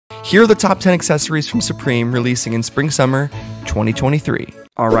Here are the top 10 accessories from Supreme releasing in spring-summer 2023.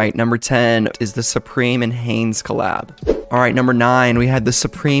 Alright, number 10 is the Supreme and Hanes collab. Alright, number 9, we had the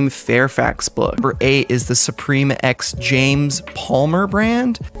Supreme Fairfax book. Number 8 is the Supreme X James Palmer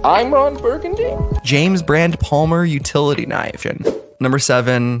brand. I'm Ron Burgundy. James brand Palmer utility knife. Number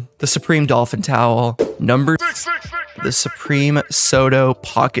 7, the Supreme Dolphin Towel. Number 6, the Supreme Soto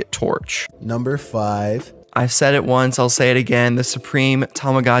Pocket Torch. Number 5. I've said it once, I'll say it again. The Supreme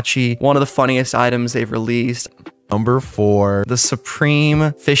Tamagotchi, one of the funniest items they've released. Number 4. The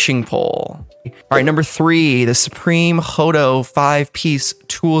Supreme Fishing Pole. All right, number 3, the Supreme Hodo 5-piece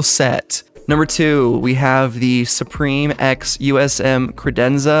tool set. Number 2, we have the Supreme X USM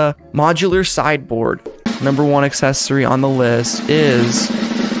Credenza modular sideboard. Number 1 accessory on the list is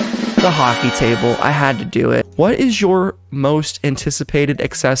the hockey table. I had to do it. What is your most anticipated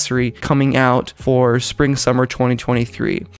accessory coming out for spring summer 2023?